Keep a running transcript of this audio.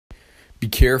Be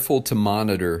careful to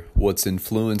monitor what's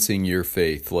influencing your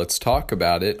faith. Let's talk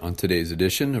about it on today's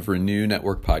edition of Renew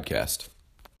Network Podcast.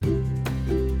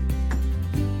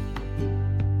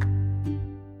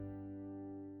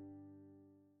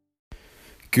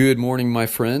 Good morning, my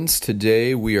friends.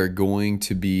 Today we are going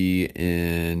to be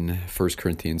in 1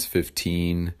 Corinthians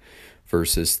 15,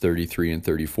 verses 33 and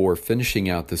 34, finishing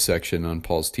out the section on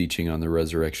Paul's teaching on the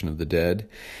resurrection of the dead.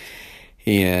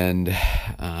 And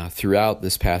throughout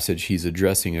this passage, he's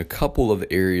addressing a couple of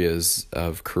areas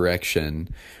of correction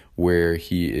where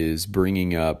he is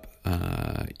bringing up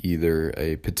either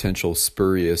a potential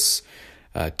spurious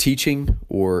teaching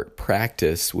or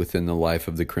practice within the life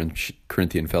of the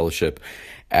Corinthian fellowship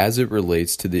as it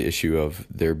relates to the issue of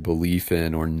their belief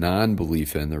in or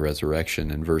non-belief in the resurrection.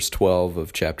 In verse 12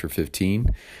 of chapter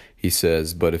 15, he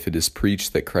says, "But if it is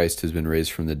preached that Christ has been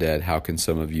raised from the dead, how can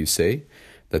some of you say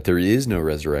that there is no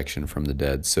resurrection from the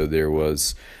dead?" So there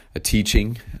was a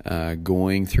teaching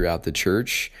going throughout the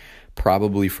church,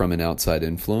 probably from an outside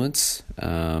influence,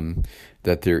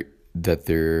 that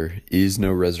there is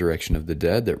no resurrection of the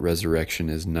dead, that resurrection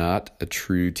is not a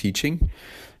true teaching,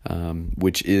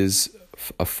 which is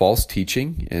a false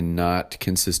teaching and not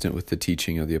consistent with the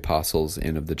teaching of the apostles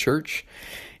and of the church.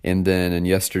 And then in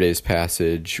yesterday's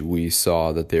passage, we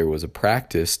saw that there was a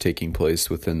practice taking place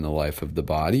within the life of the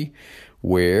body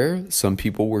where some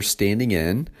people were standing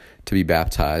in to be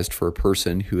baptized for a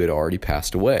person who had already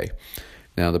passed away.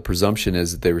 Now, the presumption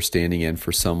is that they were standing in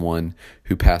for someone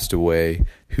who passed away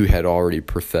who had already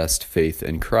professed faith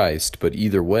in Christ. But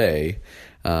either way,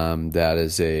 that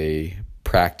is a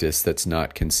practice that's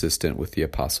not consistent with the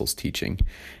apostles' teaching.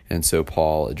 And so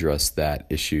Paul addressed that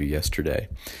issue yesterday.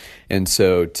 And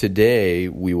so today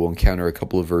we will encounter a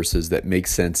couple of verses that make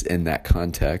sense in that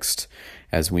context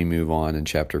as we move on in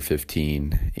chapter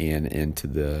 15 and into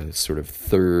the sort of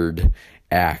third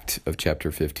act of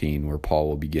chapter 15, where Paul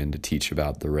will begin to teach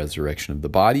about the resurrection of the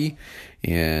body.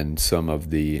 And some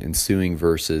of the ensuing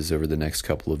verses over the next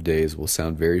couple of days will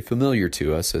sound very familiar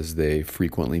to us as they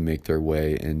frequently make their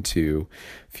way into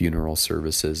funeral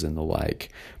services and the like.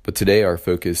 But today our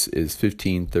focus is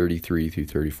 15:33 through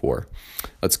 34.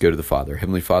 Let's go to the Father.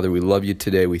 Heavenly Father, we love you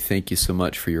today. We thank you so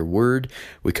much for your word.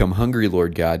 We come hungry,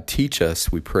 Lord God. Teach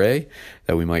us, we pray,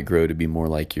 that we might grow to be more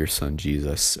like your Son,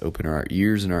 Jesus. Open our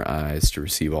ears and our eyes to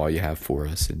receive all you have for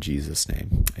us. In Jesus'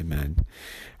 name, amen.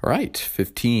 All right,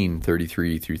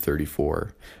 15:33 through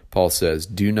 34. Paul says,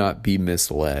 "Do not be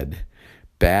misled.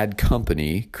 Bad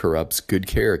company corrupts good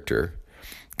character.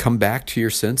 Come back to your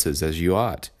senses as you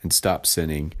ought, and stop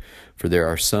sinning, for there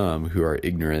are some who are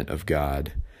ignorant of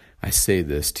God. I say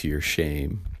this to your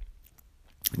shame."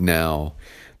 Now,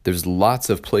 there's lots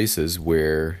of places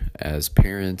where, as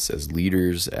parents, as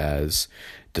leaders, as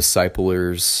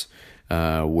disciplers,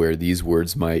 where these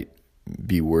words might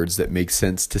be words that make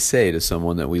sense to say to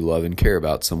someone that we love and care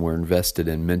about, somewhere invested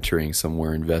in mentoring,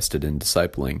 somewhere invested in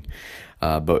discipling.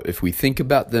 But if we think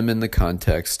about them in the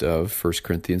context of 1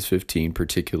 Corinthians 15,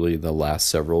 particularly the last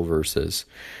several verses,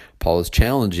 Paul is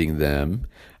challenging them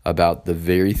about the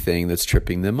very thing that's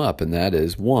tripping them up. And that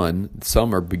is, one,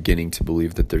 some are beginning to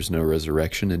believe that there's no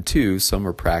resurrection. And two, some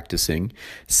are practicing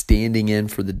standing in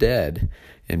for the dead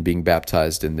and being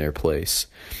baptized in their place.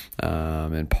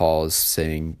 And Paul is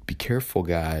saying, be careful,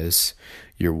 guys.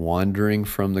 You're wandering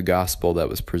from the gospel that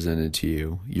was presented to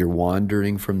you. You're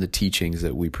wandering from the teachings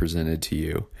that we presented to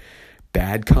you.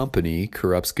 Bad company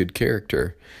corrupts good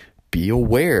character. Be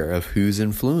aware of who's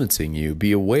influencing you.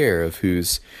 Be aware of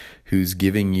who's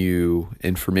giving you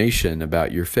information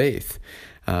about your faith.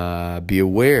 Be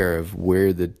aware of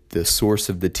where the source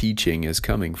of the teaching is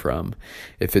coming from.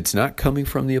 If it's not coming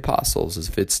from the apostles,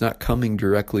 if it's not coming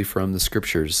directly from the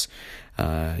scriptures,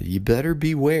 you better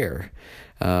beware.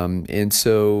 And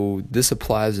so this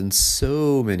applies in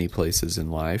so many places in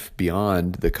life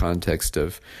beyond the context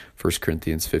of 1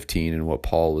 Corinthians 15 and what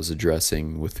Paul was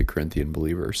addressing with the Corinthian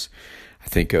believers. I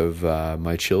think of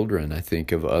my children. I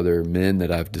think of other men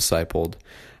that I've discipled.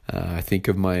 I think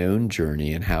of my own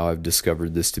journey and how I've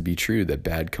discovered this to be true, that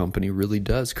bad company really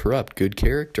does corrupt good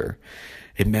character.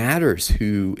 It matters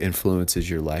who influences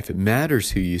your life. It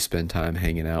matters who you spend time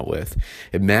hanging out with.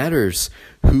 It matters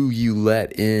who you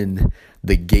let in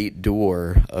the gate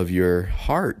door of your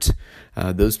heart.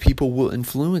 Those people will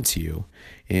influence you.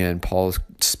 And Paul's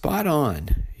spot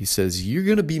on. He says, you're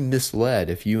going to be misled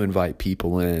if you invite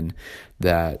people in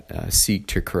that seek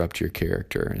to corrupt your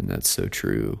character. And that's so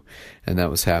true. And that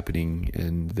was happening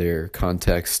in their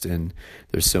context. And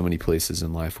there's so many places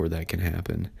in life where that can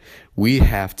happen. We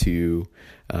have to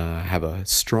have a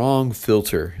strong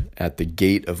filter at the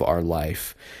gate of our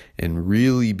life and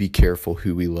really be careful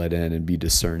who we let in and be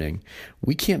discerning.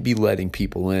 We can't be letting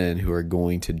people in who are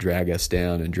going to drag us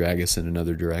down and drag us in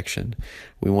another direction.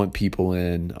 We want people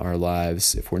in our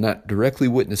lives, if we're not directly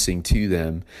witnessing to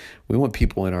them, we want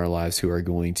people in our lives who are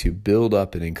going to build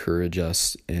up and encourage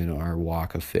us in our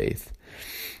walk of faith.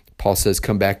 Paul says,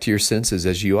 come back to your senses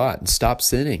as you ought and stop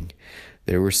sinning.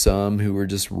 There were some who were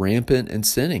just rampant in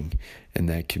sinning in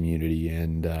that community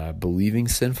and believing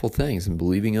sinful things and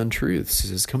believing untruths. He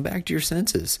says, come back to your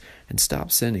senses and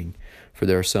stop sinning. For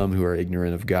there are some who are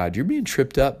ignorant of God. You're being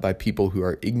tripped up by people who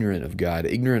are ignorant of God,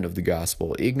 ignorant of the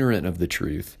gospel, ignorant of the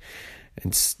truth.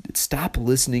 And stop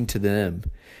listening to them.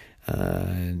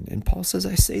 And Paul says,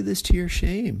 I say this to your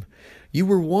shame. You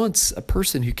were once a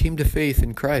person who came to faith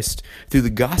in Christ through the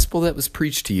gospel that was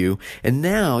preached to you, and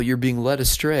now you're being led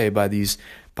astray by these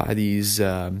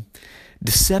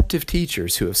deceptive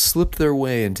teachers who have slipped their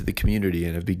way into the community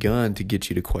and have begun to get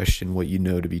you to question what you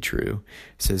know to be true.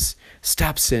 It says,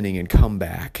 stop sinning and come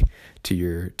back to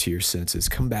your senses.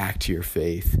 Come back to your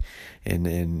faith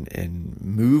and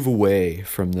move away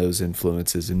from those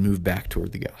influences and move back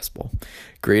toward the gospel.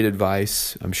 Great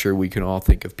advice. I'm sure we can all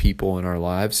think of people in our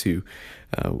lives who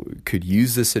could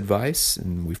use this advice,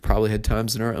 and we've probably had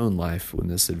times in our own life when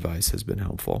this advice has been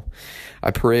helpful.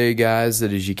 I pray, guys,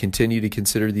 that as you continue to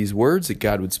consider these words, that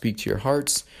God would speak to your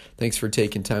hearts. Thanks for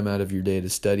taking time out of your day to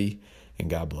study, and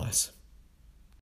God bless.